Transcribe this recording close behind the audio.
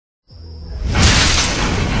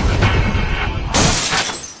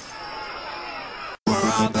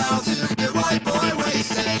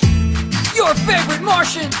favorite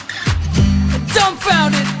Martian,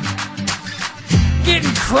 dumbfounded,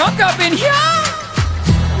 getting crunk up in here.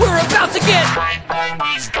 We're about to get,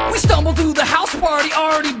 we stumble through the house party,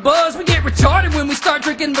 already buzzed. We get retarded when we start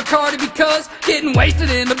drinking Bacardi, because getting wasted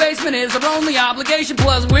in the basement is our only obligation.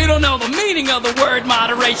 Plus we don't know the meaning of the word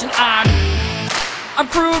moderation. I'm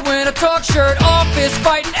crude when I talk, shirt off, fist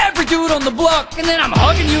fighting every dude on the block, and then I'm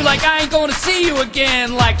hugging you like I ain't gonna see you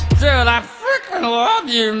again. Like, dude, I freaking love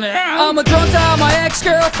you, man. I'm a drunk tell my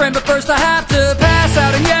ex-girlfriend, but first I have to pass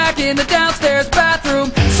out and yak in the downstairs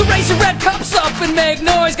bathroom. So raise your red cups up and make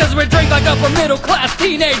noise, cause we drink like upper middle class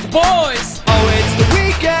teenage boys. Oh, it's the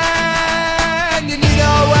weekend, and you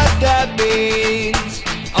know what that means.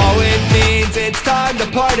 Oh, it means it's time to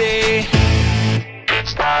party.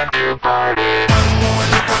 It's time to party.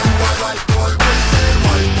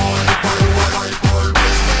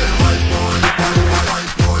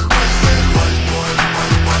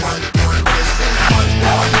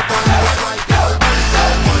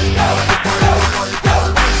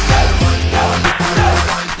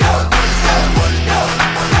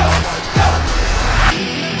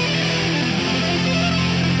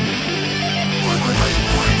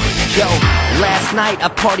 Yo, last night I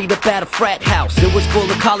partied up at a frat house. It was full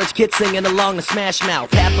of college kids singing along to Smash Mouth.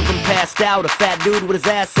 Half of them passed out, a fat dude with his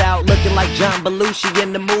ass out, looking like John Belushi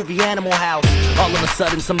in the movie Animal House. All of a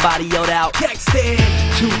sudden somebody yelled out, "Kickstand!"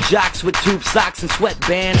 Two jocks with tube socks and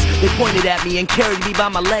sweatbands. They pointed at me and carried me by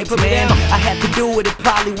my legs, man. I had to do it, it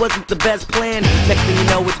probably wasn't the best plan. Next thing you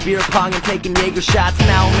know, it's beer pong and taking Jaeger shots.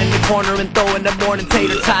 Now I'm in the corner and throwing the morning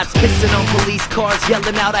tater tots, pissing on police cars,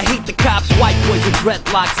 yelling out, "I hate the cops." White boys with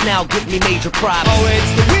dreadlocks now give me major props. Oh,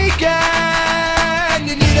 it's the weekend,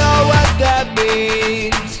 and you know what that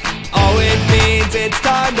means. Oh, it means it's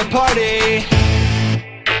time to party.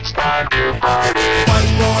 It's time to party.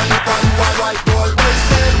 White boy, white boy,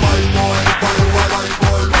 wasted. White boy, white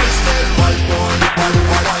boy, wasted. White boy,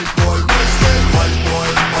 white boy, wasted. White boy,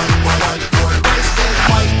 white boy, wasted.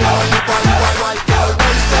 White boy, white boy,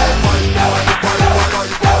 wasted. White boy, white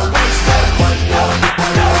boy, wasted. White boy,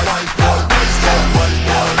 white boy, wasted. White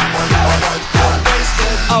boy,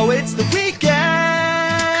 wasted. Oh, it's the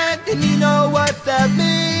weekend, and you know what that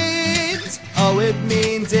means. Oh, it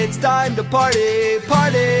means it's time to party,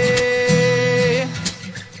 party.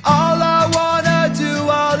 All I wanna do,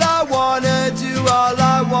 all I wanna do, all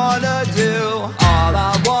I wanna do, all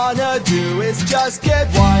I wanna do is just get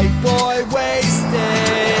white boy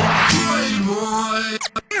wasted. White boy.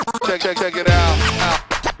 Check it out.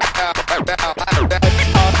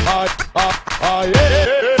 Yeah.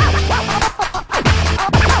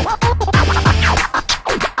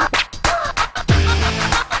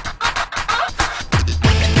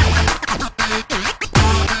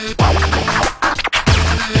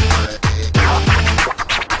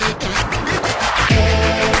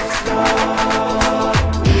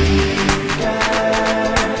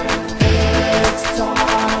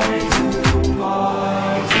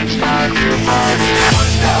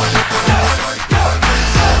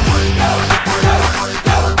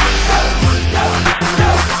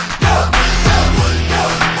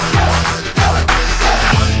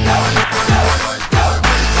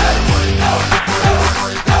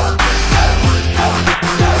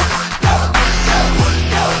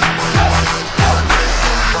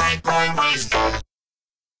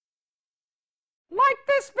 Like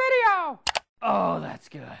this video! Oh, that's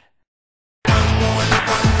good.